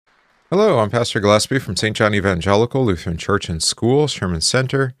Hello, I'm Pastor Gillespie from St. John Evangelical Lutheran Church and School, Sherman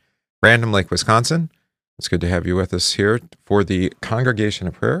Center, Random Lake, Wisconsin. It's good to have you with us here for the Congregation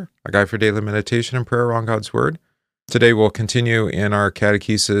of Prayer, a guide for daily meditation and prayer on God's Word. Today we'll continue in our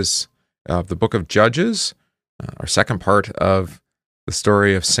catechesis of the book of Judges, our second part of the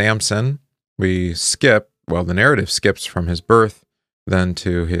story of Samson. The narrative skips from his birth, then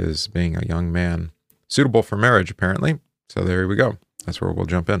to his being a young man, suitable for marriage, apparently. So there we go. That's where we'll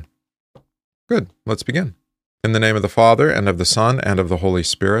jump in. Good. Let's begin. In the name of the Father, and of the Son, and of the Holy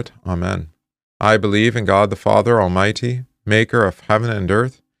Spirit. Amen. I believe in God the Father Almighty, maker of heaven and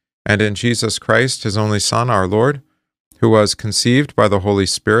earth, and in Jesus Christ, his only Son, our Lord, who was conceived by the Holy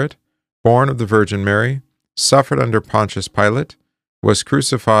Spirit, born of the Virgin Mary, suffered under Pontius Pilate, was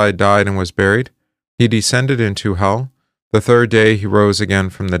crucified, died, and was buried. He descended into hell. The third day he rose again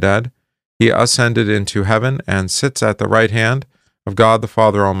from the dead. He ascended into heaven, and sits at the right hand of God the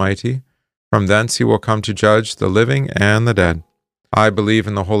Father Almighty. From thence he will come to judge the living and the dead. I believe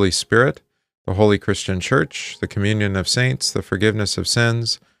in the Holy Spirit, the holy Christian Church, the communion of saints, the forgiveness of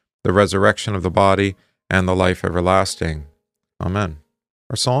sins, the resurrection of the body, and the life everlasting. Amen.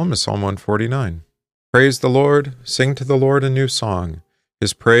 Our psalm is Psalm 149. Praise the Lord, sing to the Lord a new song,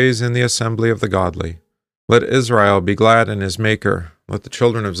 his praise in the assembly of the godly. Let Israel be glad in his Maker, let the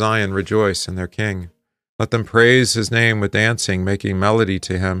children of Zion rejoice in their King. Let them praise his name with dancing, making melody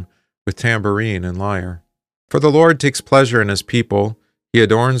to him, with tambourine and lyre. For the Lord takes pleasure in his people, he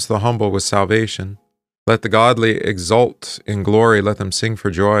adorns the humble with salvation. Let the godly exult in glory, let them sing for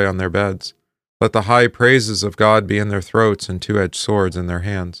joy on their beds. Let the high praises of God be in their throats and two-edged swords in their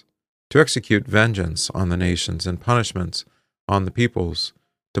hands, to execute vengeance on the nations and punishments on the peoples,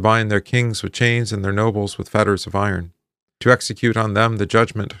 to bind their kings with chains and their nobles with fetters of iron, to execute on them the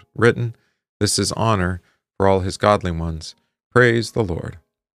judgment written. This is honor for all his godly ones. Praise the Lord.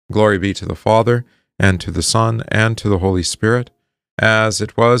 Glory be to the Father, and to the Son, and to the Holy Spirit, as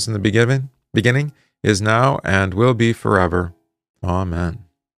it was in the beginning, is now, and will be forever. Amen.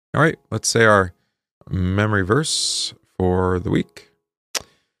 All right, let's say our memory verse for the week.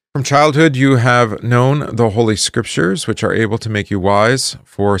 From childhood you have known the Holy Scriptures, which are able to make you wise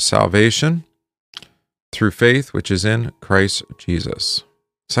for salvation through faith which is in Christ Jesus.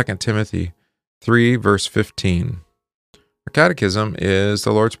 2 Timothy 3, verse 15. Our catechism is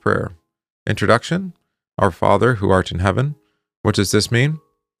the Lord's Prayer. Introduction. Our Father, who art in heaven. What does this mean?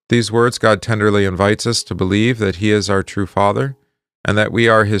 These words God tenderly invites us to believe that he is our true Father, and that we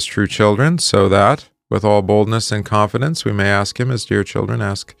are his true children, so that, with all boldness and confidence, we may ask him as dear children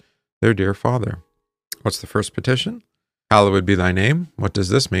ask their dear Father. What's the first petition? Hallowed be thy name. What does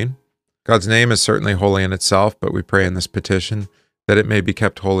this mean? God's name is certainly holy in itself, but we pray in this petition that it may be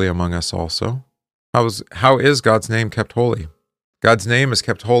kept holy among us also. How is God's name kept holy? God's name is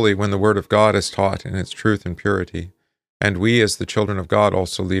kept holy when the Word of God is taught in its truth and purity, and we as the children of God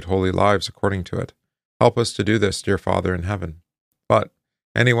also lead holy lives according to it. Help us to do this, dear Father in heaven. But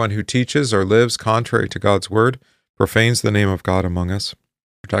anyone who teaches or lives contrary to God's Word profanes the name of God among us.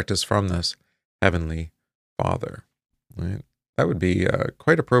 Protect us from this, Heavenly Father. Right? That would be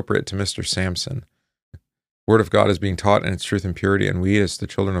quite appropriate to Mr. Samson. Word of God is being taught in its truth and purity, and we as the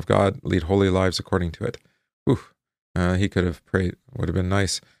children of God lead holy lives according to it. He could have prayed. Would have been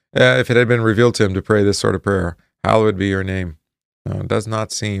nice if it had been revealed to him to pray this sort of prayer. Hallowed be your name. It does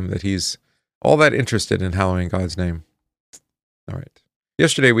not seem that he's all that interested in hallowing God's name. All right.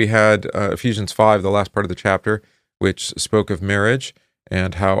 Yesterday we had Ephesians 5, the last part of the chapter, which spoke of marriage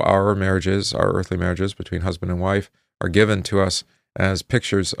and how our marriages, our earthly marriages between husband and wife, are given to us as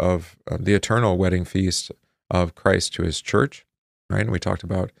pictures of the eternal wedding feast of Christ to his church, right? And we talked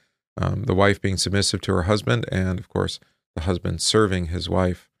about the wife being submissive to her husband, and of course, the husband serving his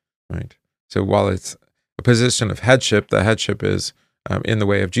wife, right? So while it's a position of headship, the headship is in the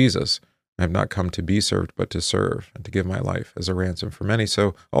way of Jesus. I have not come to be served, but to serve, and to give my life as a ransom for many.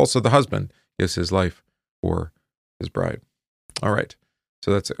 So also the husband gives his life for his bride. All right.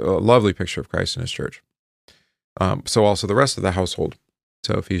 So that's a lovely picture of Christ and his church. So also the rest of the household.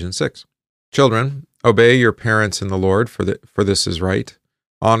 So Ephesians 6. Children, obey your parents in the Lord, for this is right.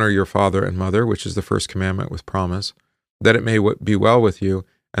 Honor your father and mother, which is the first commandment with promise, that it may be well with you,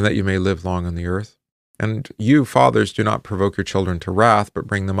 and that you may live long on the earth. And you, fathers, do not provoke your children to wrath, but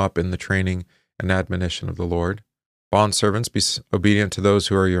bring them up in the training and admonition of the Lord. Bondservants, be obedient to those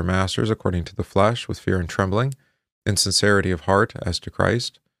who are your masters, according to the flesh, with fear and trembling, in sincerity of heart, as to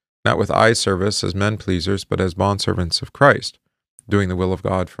Christ, not with eye service as men pleasers, but as bondservants of Christ, doing the will of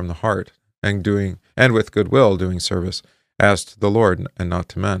God from the heart, and with good will doing service as to the Lord and not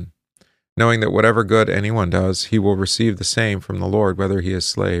to men, knowing that whatever good anyone does, he will receive the same from the Lord, whether he is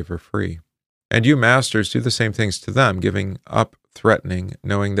slave or free. And you masters, do the same things to them, giving up threatening,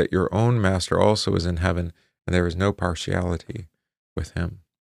 knowing that your own master also is in heaven, and there is no partiality with him.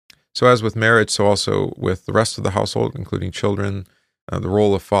 So as with marriage, so also with the rest of the household, including children, the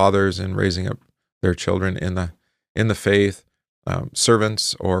role of fathers in raising up their children in the faith,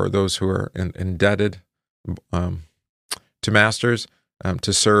 servants or those who are indebted to masters,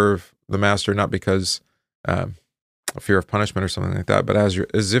 to serve the master, not because of fear of punishment or something like that, but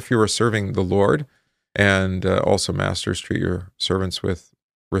as if you were serving the Lord. And also, masters, treat your servants with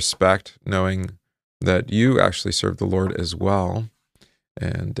respect, knowing that you actually serve the Lord as well.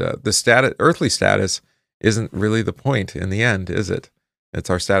 And the earthly status isn't really the point in the end, is it? It's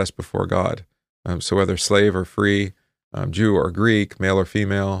our status before God. So whether slave or free, Jew or Greek, male or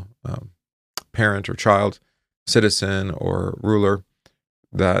female, parent or child, citizen or ruler,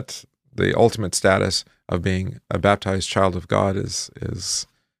 that the ultimate status of being a baptized child of God is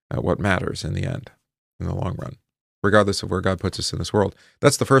what matters in the end, in the long run, regardless of where God puts us in this world.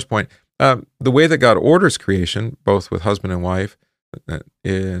 That's the first point. The way that God orders creation, both with husband and wife,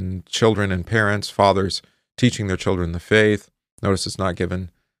 in children and parents, fathers teaching their children the faith. Notice it's not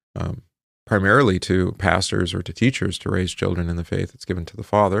given primarily to pastors or to teachers to raise children in the faith. It's given to the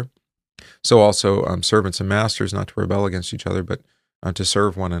father. So also servants and masters, not to rebel against each other, but to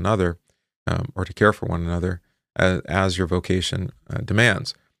serve one another or to care for one another as your vocation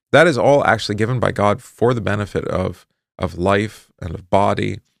demands. That is all actually given by God for the benefit of life and of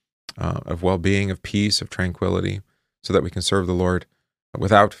body, of well-being, of peace, of tranquility, so that we can serve the Lord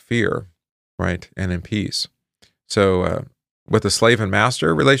without fear, right, and in peace. So with the slave and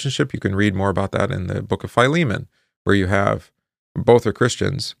master relationship, you can read more about that in the book of Philemon, where you have both are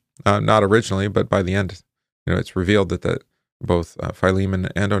Christians, not originally, but by the end, it's revealed that both Philemon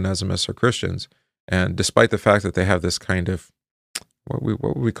and Onesimus are Christians. And despite the fact that they have this kind of, what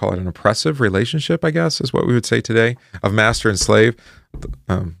would we call it, an oppressive relationship, I guess, is what we would say today, of master and slave,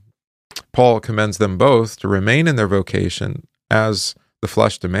 Paul commends them both to remain in their vocation as the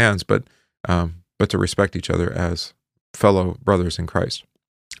flesh demands, but to respect each other as fellow brothers in Christ.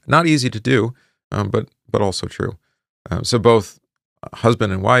 Not easy to do, but also true. So both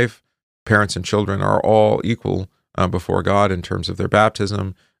husband and wife, parents and children are all equal before God in terms of their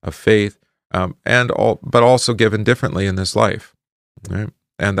baptism, of faith, but also given differently in this life, right?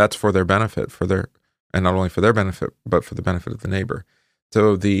 And that's for their benefit, and not only for their benefit, but for the benefit of the neighbor.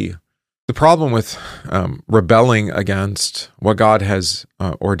 So the problem with rebelling against what God has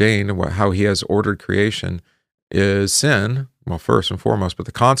ordained, how he has ordered creation, is sin, well, first and foremost, but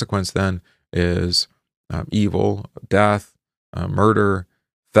the consequence then is evil, death, murder,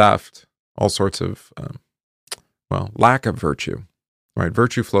 theft, all sorts of, lack of virtue, right?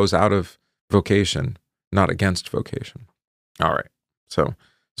 Virtue flows out of vocation, not against vocation. All right. So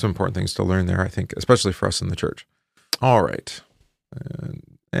some important things to learn there, I think, especially for us in the church. All right.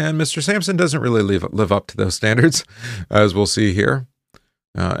 And Mr. Samson doesn't really live up to those standards, as we'll see here.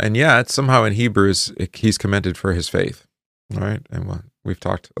 And yet, somehow in Hebrews, he's commended for his faith. All right. And we've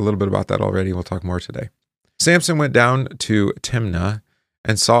talked a little bit about that already. We'll talk more today. Samson went down to Timnah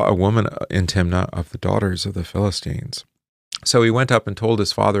and saw a woman in Timnah of the daughters of the Philistines. So he went up and told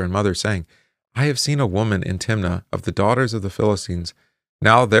his father and mother, saying, I have seen a woman in Timnah of the daughters of the Philistines.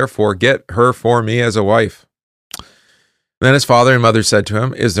 Now, therefore, get her for me as a wife. Then his father and mother said to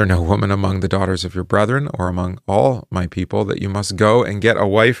him, Is there no woman among the daughters of your brethren or among all my people that you must go and get a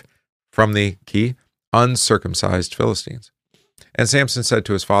wife from the uncircumcised Philistines? And Samson said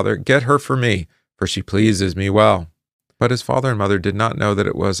to his father, Get her for me, for she pleases me well. But his father and mother did not know that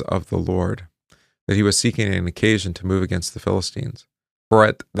it was of the Lord, that he was seeking an occasion to move against the Philistines. For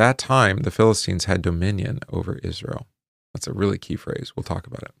at that time the Philistines had dominion over Israel. That's a really key phrase. We'll talk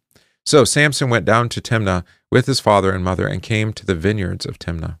about it. So Samson went down to Timnah with his father and mother and came to the vineyards of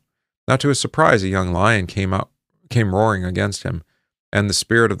Timnah. Now to his surprise, a young lion came roaring against him, and the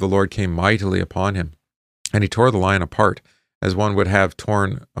Spirit of the Lord came mightily upon him. And he tore the lion apart, as one would have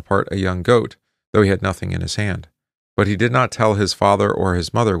torn apart a young goat, though he had nothing in his hand. But he did not tell his father or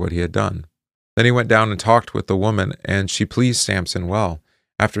his mother what he had done. Then he went down and talked with the woman, and she pleased Samson well.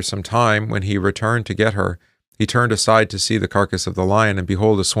 After some time, when he returned to get her, he turned aside to see the carcass of the lion, and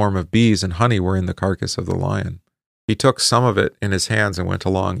behold, a swarm of bees and honey were in the carcass of the lion. He took some of it in his hands and went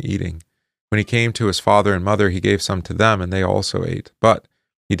along eating. When he came to his father and mother, he gave some to them, and they also ate. But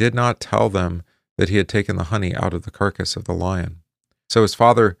he did not tell them that he had taken the honey out of the carcass of the lion. So his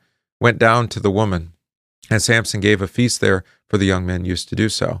father went down to the woman, and Samson gave a feast there, for the young men used to do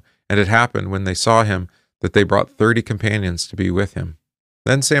so. And it happened, when they saw him, that they brought 30 companions to be with him.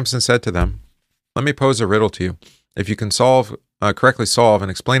 Then Samson said to them, "Let me pose a riddle to you. If you can correctly solve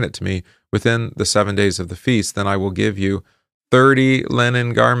and explain it to me within the 7 days of the feast, then I will give you 30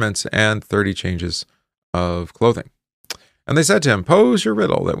 linen garments and 30 changes of clothing." And they said to him, "Pose your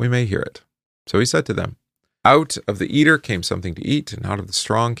riddle that we may hear it." So he said to them, "Out of the eater came something to eat, and out of the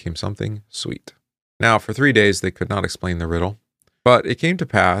strong came something sweet." Now for 3 days they could not explain the riddle. But it came to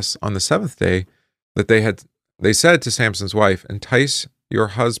pass on the 7th day that they said to Samson's wife, "Entice your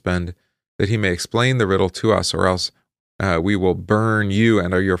husband that he may explain the riddle to us, or else we will burn you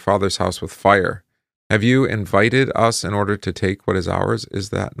and your father's house with fire. Have you invited us in order to take what is ours? Is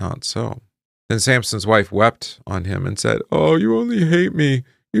that not so?" Then Samson's wife wept on him and said, "Oh, you only hate me.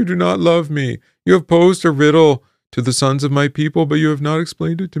 You do not love me. You have posed a riddle to the sons of my people, but you have not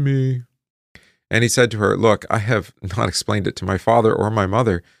explained it to me." And he said to her, "Look, I have not explained it to my father or my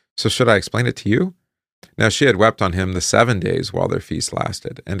mother, so should I explain it to you?" Now she had wept on him the 7 days while their feast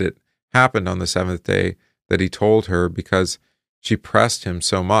lasted, and it happened on the 7th day that he told her, because she pressed him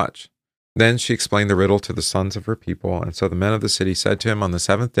so much. Then she explained the riddle to the sons of her people, and so the men of the city said to him on the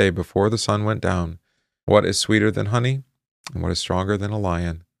 7th day before the sun went down, "What is sweeter than honey, and what is stronger than a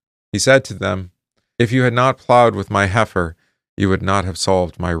lion?" He said to them, "If you had not plowed with my heifer, you would not have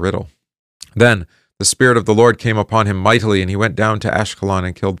solved my riddle." Then the Spirit of the Lord came upon him mightily, and he went down to Ashkelon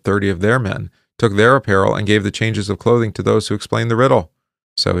and killed 30 of their men, took their apparel, and gave the changes of clothing to those who explained the riddle.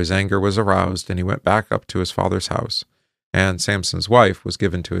 So his anger was aroused, and he went back up to his father's house. And Samson's wife was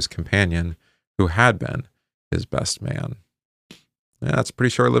given to his companion, who had been his best man. Yeah, that's a pretty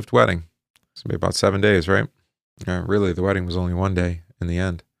short-lived wedding. It's going to be about 7 days, right? Really, the wedding was only 1 day in the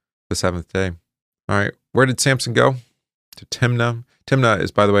end, the 7th day. All right, where did Samson go? To Timnah. Timnah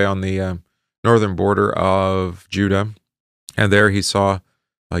is, by the way, on the northern border of Judah. And there he saw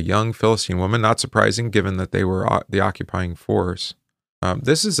a young Philistine woman, not surprising given that they were the occupying force.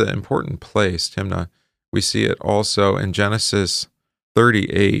 This is an important place, Timnah. We see it also in Genesis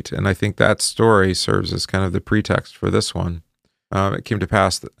 38, and I think that story serves as kind of the pretext for this one. It came to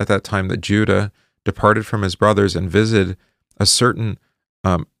pass at that time that Judah departed from his brothers and visited a certain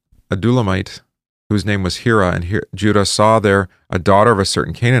Adulamite whose name was Hira, and Judah saw there a daughter of a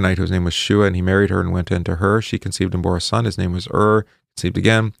certain Canaanite whose name was Shua, and he married her and went into her. She conceived and bore a son. His name was conceived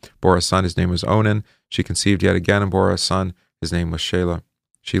again, bore a son. His name was Onan. She conceived yet again and bore a son. His name was Shelah.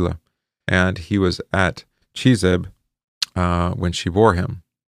 And he was at Chezib when she bore him.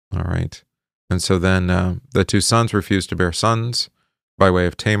 All right. And so then the 2 sons refused to bear sons by way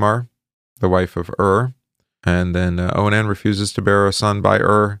of Tamar, the wife of And then Onan refuses to bear a son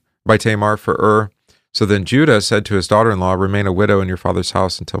by Tamar for So then Judah said to his daughter-in-law, "Remain a widow in your father's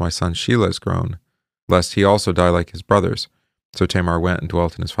house until my son Shelah is grown, lest he also die like his brothers." So Tamar went and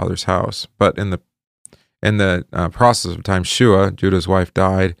dwelt in his father's house. But in the process of time, Shua, Judah's wife,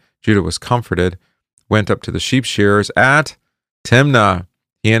 died. Judah was comforted, went up to the sheep shearers at Timnah,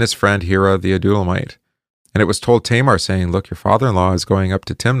 he and his friend Hira the Adulamite. And it was told Tamar, saying, "Look, your father-in-law is going up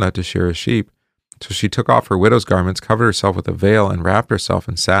to Timnah to shear his sheep." So she took off her widow's garments, covered herself with a veil, and wrapped herself,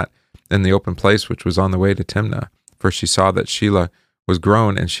 and sat in the open place which was on the way to Timnah. For she saw that Shelah was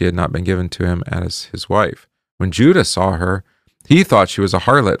grown, and she had not been given to him as his wife. When Judah saw her, he thought she was a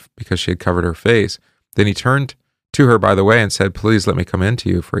harlot, because she had covered her face. Then he turned to her by the way and said, "Please let me come in to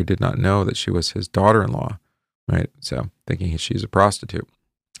you," for he did not know that she was his daughter-in-law. Right? So thinking she's a prostitute.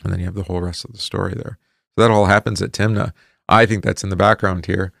 And then you have the whole rest of the story there. So that all happens at Timnah. I think that's in the background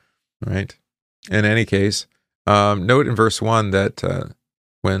here. Right? In any case, note in verse 1 that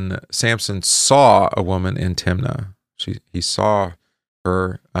when Samson saw a woman in Timnah, he saw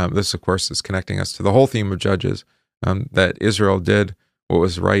her. This, of course, is connecting us to the whole theme of Judges, that Israel did what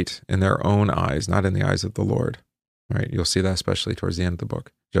was right in their own eyes, not in the eyes of the Lord. Right? You'll see that especially towards the end of the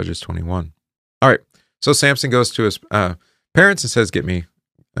book, Judges 21. All right. So Samson goes to his parents and says, "Get me,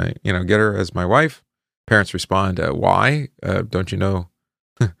 get her as my wife." Parents respond, "Why? Don't you know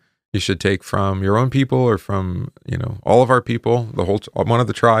you should take from your own people, or from, all of our people, one of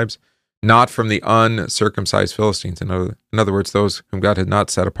the tribes, not from the uncircumcised Philistines." In other words, those whom God had not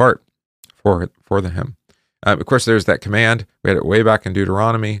set apart for him. Of course, there's that command. We had it way back in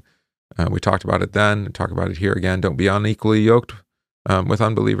Deuteronomy. We talked about it then. Talk about it here again. Don't be unequally yoked with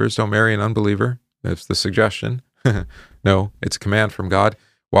unbelievers. Don't marry an unbeliever. That's the suggestion. No, it's a command from God.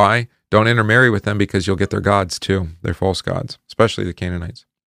 Why? Don't intermarry with them, because you'll get their gods too. They're false gods, especially the Canaanites.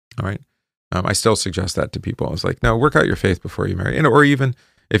 All right. I still suggest that to people. It's like, no, work out your faith before you marry. Or even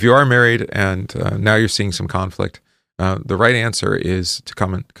if you are married and now you're seeing some conflict, the right answer is to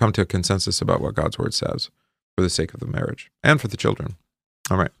come to a consensus about what God's word says for the sake of the marriage and for the children.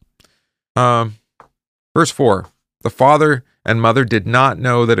 All right. Verse 4, the father and mother did not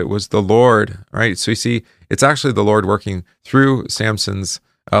know that it was the Lord, right? So you see, it's actually the Lord working through Samson's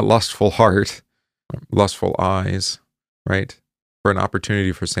lustful heart, lustful eyes, right? For an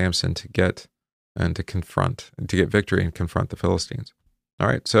opportunity for Samson to get victory and confront the Philistines. All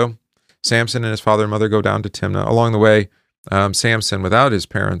right, so Samson and his father and mother go down to Timnah. Along the way, Samson, without his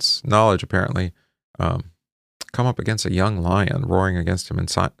parents' knowledge, apparently, come up against a young lion roaring against him, and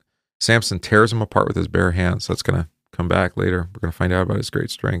Samson tears him apart with his bare hands. That's going to come back later. We're going to find out about his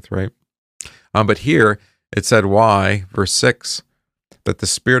great strength, right? But here it said why, verse 6, that the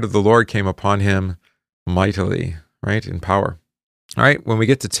Spirit of the Lord came upon him mightily, right, in power. All right, when we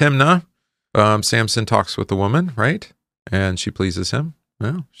get to Timnah, Samson talks with the woman, right, and she pleases him.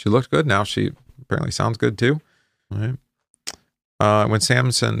 Well, she looked good. Now she apparently sounds good too. All right. When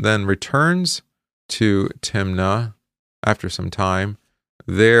Samson then returns to Timnah after some time,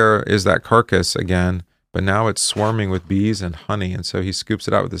 there is that carcass again, but now it's swarming with bees and honey, and so he scoops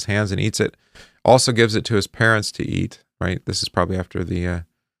it out with his hands and eats it. Also gives it to his parents to eat, right? This is probably after the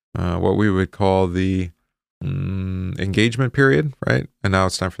what we would call the engagement period, right? And now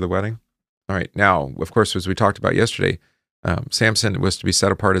it's time for the wedding. All right. Now, of course, as we talked about yesterday, Samson was to be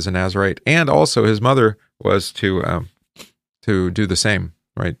set apart as a Nazirite, and also his mother was to do the same,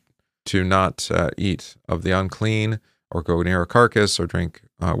 right? To not eat of the unclean or go near a carcass or drink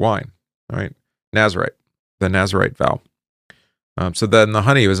wine, right? Nazirite, the Nazirite vow. So then the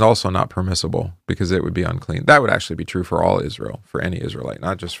honey was also not permissible because it would be unclean. That would actually be true for all Israel, for any Israelite,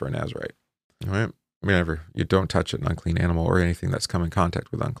 not just for a Nazirite. All right? Whenever you don't touch an unclean animal or anything that's come in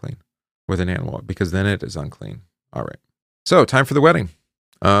contact with an animal, because then it is unclean. All right. So time for the wedding.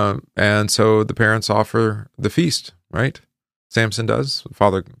 And so the parents offer the feast, right? Samson does.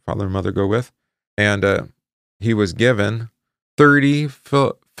 Father and mother go with. And he was given 30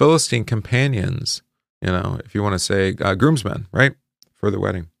 Philistine companions, if you want to say groomsmen, right, for the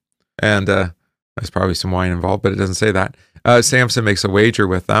wedding. And there's probably some wine involved, but it doesn't say that. Samson makes a wager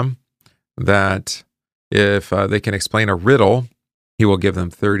with them that if they can explain a riddle, he will give them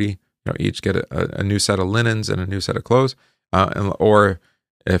 30, each get a new set of linens and a new set of clothes. Or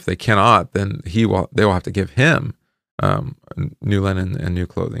if they cannot, then they will have to give him new linen and new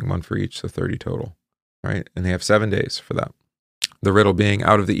clothing, one for each, so 30 total, right? And they have 7 days for that. The riddle being,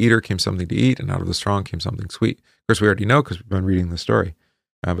 out of the eater came something to eat, and out of the strong came something sweet. Of course, we already know because we've been reading the story,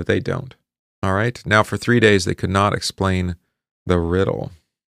 but they don't. All right. Now, for 3 days, they could not explain the riddle.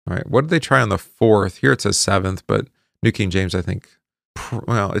 All right. What did they try on the 4th? Here it says 7th, but New King James, I think,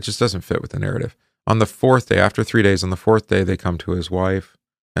 it just doesn't fit with the narrative. On the 4th day, after 3 days, on the 4th day, they come to his wife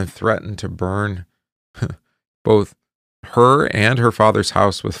and threaten to burn both her and her father's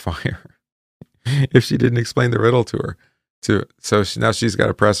house with fire if she didn't explain the riddle to her. So now she's got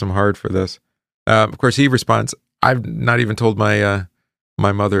to press him hard for this. Of course, he responds, "I've not even told my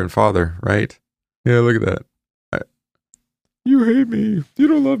mother and father." Right? Yeah, look at that. You hate me. You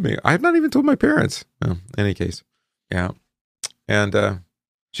don't love me. I have not even told my parents. No, in any case, yeah. And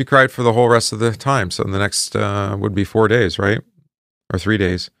she cried for the whole rest of the time. So the next would be 4 days, right, or 3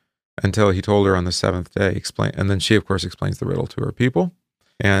 days, until he told her on the 7th day. And then she, of course, explains the riddle to her people.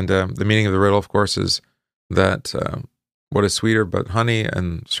 And the meaning of the riddle, of course, is that. What is sweeter but honey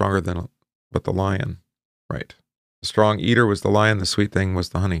and stronger but the lion, right? The strong eater was the lion, the sweet thing was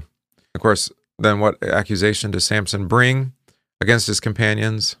the honey. Of course, then what accusation does Samson bring against his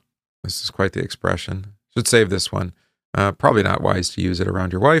companions? This is quite the expression. Should save this one. Probably not wise to use it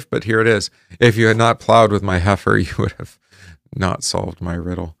around your wife, but here it is. If you had not plowed with my heifer, you would have not solved my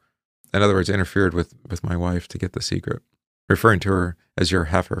riddle. In other words, interfered with my wife to get the secret, referring to her as your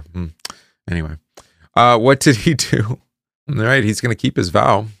heifer. Anyway, what did he do? All right, he's going to keep his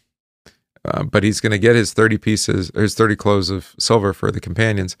vow, but he's going to get his 30 clothes of silver for the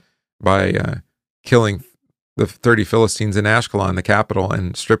companions by killing the 30 Philistines in Ashkelon, the capital,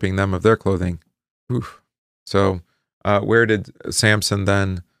 and stripping them of their clothing. Oof. So where did Samson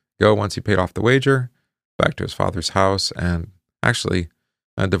then go once he paid off the wager? Back to his father's house, and actually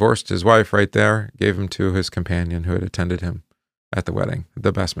divorced his wife right there, gave him to his companion who had attended him at the wedding,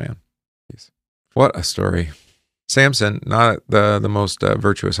 the best man. What a story. Samson, not the most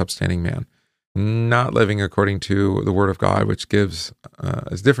virtuous, upstanding man, not living according to the word of God, which gives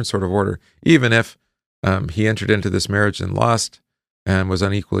a different sort of order. Even if he entered into this marriage in lust and was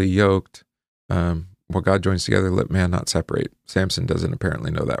unequally yoked, what God joins together, let man not separate. Samson doesn't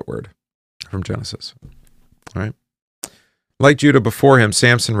apparently know that word from Genesis. All right. Like Judah before him,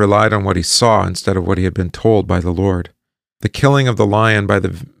 Samson relied on what he saw instead of what he had been told by the Lord. The killing of the lion by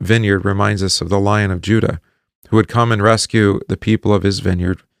the vineyard reminds us of the Lion of Judah, who would come and rescue the people of his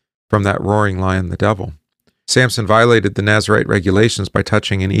vineyard from that roaring lion, the devil. Samson violated the Nazirite regulations by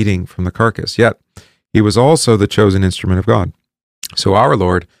touching and eating from the carcass, yet he was also the chosen instrument of God. So our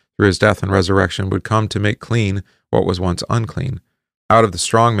Lord, through his death and resurrection, would come to make clean what was once unclean. Out of the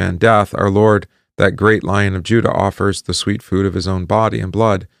strong man, death, our Lord, that great Lion of Judah, offers the sweet food of his own body and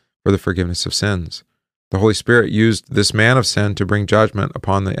blood for the forgiveness of sins. The Holy Spirit used this man of sin to bring judgment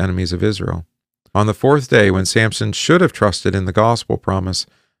upon the enemies of Israel. On the fourth day, when Samson should have trusted in the gospel promise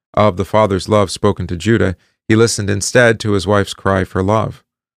of the Father's love spoken to Judah, he listened instead to his wife's cry for love.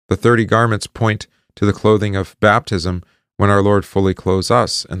 The 30 garments point to the clothing of baptism when our Lord fully clothes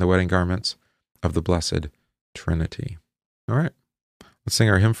us in the wedding garments of the Blessed Trinity. All right, let's sing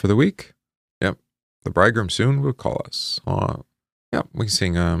our hymn for the week. Yep, the bridegroom soon will call us. Yep, we can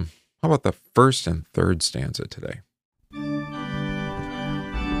sing, how about the first and third stanza today?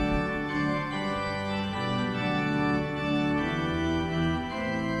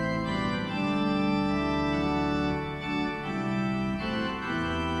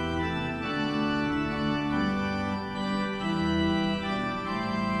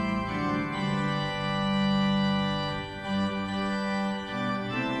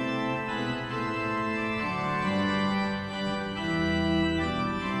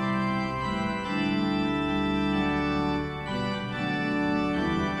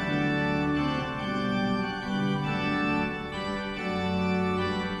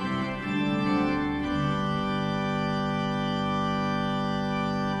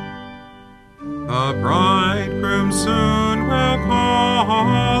 The bridegroom soon will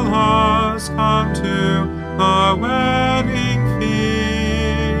call us, come to the wedding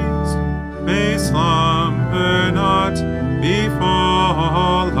feast. May slumber not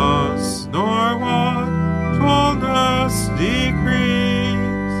befall us, nor wakefulness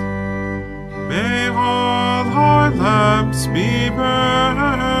decrease. May all our lamps be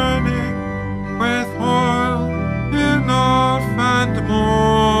burning with oil enough and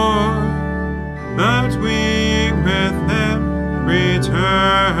more, that we with him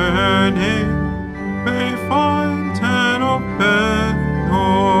returning may find an open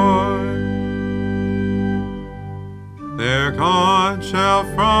door. There God shall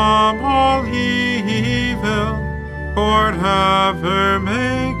from all evil forever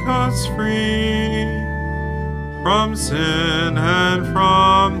make us free, from sin and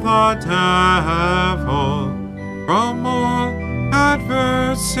from the devil, from all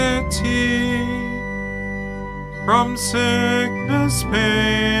adversity, from sickness,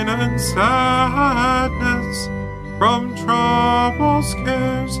 pain, and sadness, from troubles,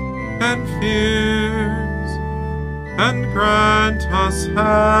 cares, and fears, and grant us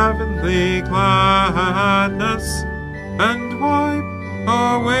heavenly gladness, and wipe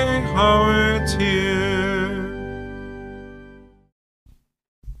away our tears.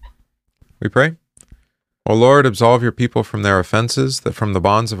 We pray. O Lord, absolve your people from their offenses, that from the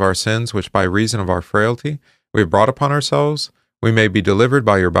bonds of our sins, which by reason of our frailty we have brought upon ourselves, we may be delivered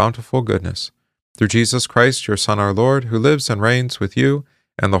by your bountiful goodness. Through Jesus Christ, your Son, our Lord, who lives and reigns with you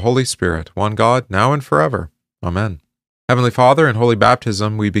and the Holy Spirit, one God, now and forever. Amen. Heavenly Father, in holy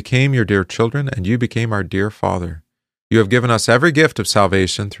baptism we became your dear children, and you became our dear Father. You have given us every gift of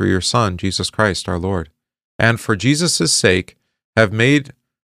salvation through your Son, Jesus Christ, our Lord, and for Jesus' sake have made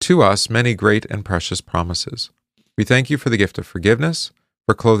to us many great and precious promises. We thank you for the gift of forgiveness,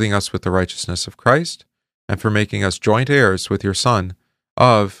 for clothing us with the righteousness of Christ, and for making us joint heirs with your Son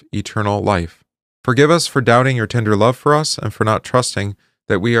of eternal life. Forgive us for doubting your tender love for us and for not trusting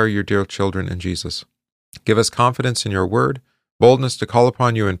that we are your dear children in Jesus. Give us confidence in your word, boldness to call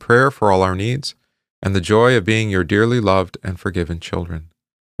upon you in prayer for all our needs, and the joy of being your dearly loved and forgiven children.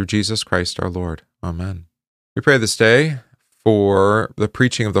 Through Jesus Christ our Lord. Amen. We pray this day for the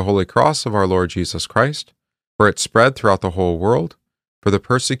preaching of the Holy Cross of our Lord Jesus Christ, for its spread throughout the whole world, for the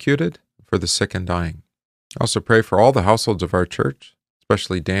persecuted, for the sick and dying. I also pray for all the households of our church,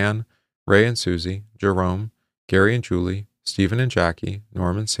 especially Dan, Ray and Susie, Jerome, Gary and Julie, Stephen and Jackie,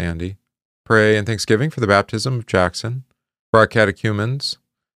 Norm and Sandy. Pray in thanksgiving for the baptism of Jackson, for our catechumens,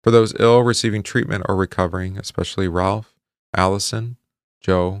 for those ill receiving treatment or recovering, especially Ralph, Allison,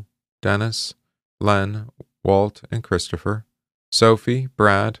 Joe, Dennis, Len, Walt, and Christopher, Sophie,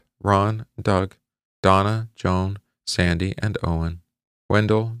 Brad, Ron, Doug, Donna, Joan, Sandy, and Owen,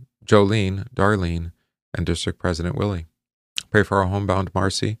 Wendell, Jolene, Darlene, and District President Willie. Pray for our homebound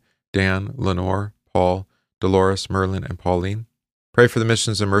Marcy, Dan, Lenore, Paul, Dolores, Merlin, and Pauline. Pray for the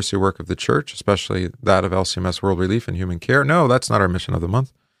missions and mercy work of the church, especially that of LCMS World Relief and Human Care. No, that's not our mission of the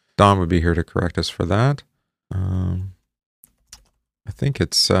month. Don would be here to correct us for that. I think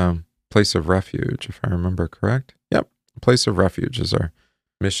it's Place of Refuge, if I remember correct. Yep, Place of Refuge is our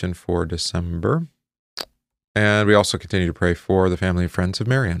mission for December. And we also continue to pray for the family and friends of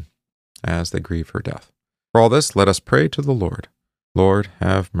Marian as they grieve her death. For all this, let us pray to the Lord. Lord,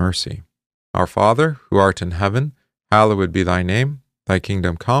 have mercy. Our Father, who art in heaven, hallowed be thy name. Thy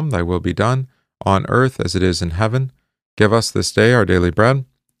kingdom come, thy will be done, on earth as it is in heaven. Give us this day our daily bread,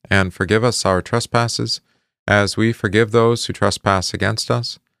 and forgive us our trespasses, as we forgive those who trespass against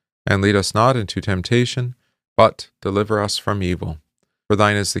us. And lead us not into temptation, but deliver us from evil. For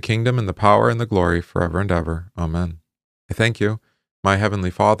thine is the kingdom, and the power, and the glory, forever and ever. Amen. I thank you, my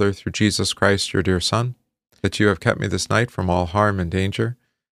heavenly Father, through Jesus Christ, your dear Son, that you have kept me this night from all harm and danger,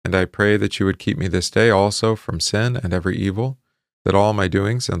 and I pray that you would keep me this day also from sin and every evil, that all my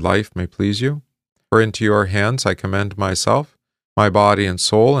doings and life may please you. For into your hands I commend myself, my body and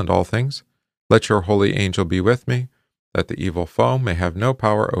soul, and all things. Let your holy angel be with me, that the evil foe may have no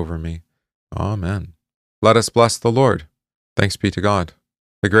power over me. Amen. Let us bless the Lord. Thanks be to God.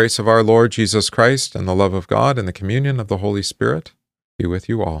 The grace of our Lord Jesus Christ, and the love of God, and the communion of the Holy Spirit be with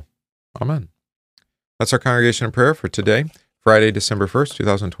you all. Amen. That's our congregation in prayer for today, Friday, December 1st,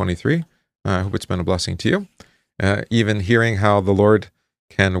 2023. I hope it's been a blessing to you. Even hearing how the Lord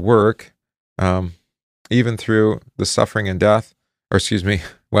can work, even through the suffering and death, through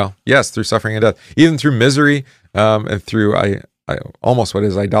suffering and death, even through misery, and through almost what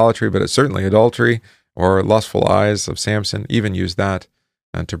is idolatry, but it's certainly adultery or lustful eyes of Samson, even used that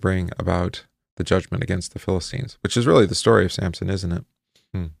to bring about the judgment against the Philistines, which is really the story of Samson, isn't it?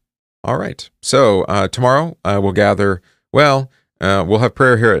 All right. So tomorrow we'll gather. We'll have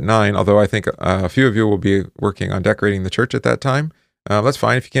prayer here at 9, although I think a few of you will be working on decorating the church at that time. That's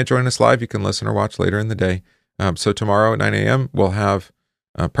fine. If you can't join us live, you can listen or watch later in the day. So tomorrow at 9 a.m., we'll have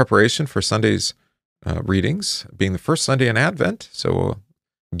preparation for Sunday's readings, being the first Sunday in Advent. So we'll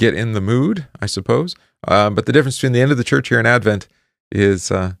get in the mood, I suppose. But the difference between the end of the church here and Advent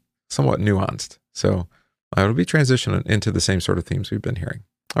is somewhat nuanced. So it'll be transitioning into the same sort of themes we've been hearing.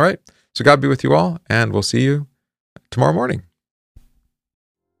 All right. So God be with you all, and we'll see you tomorrow morning.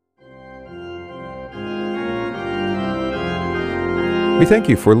 We thank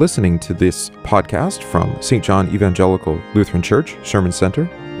you for listening to this podcast from St. John Evangelical Lutheran Church, Sherman Center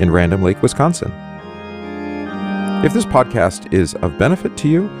in Random Lake, Wisconsin. If this podcast is of benefit to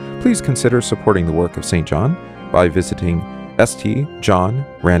you, please consider supporting the work of St. John by visiting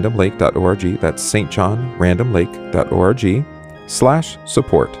stjohnrandomlake.org. That's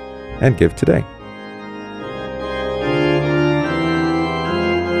stjohnrandomlake.org/support, and give today.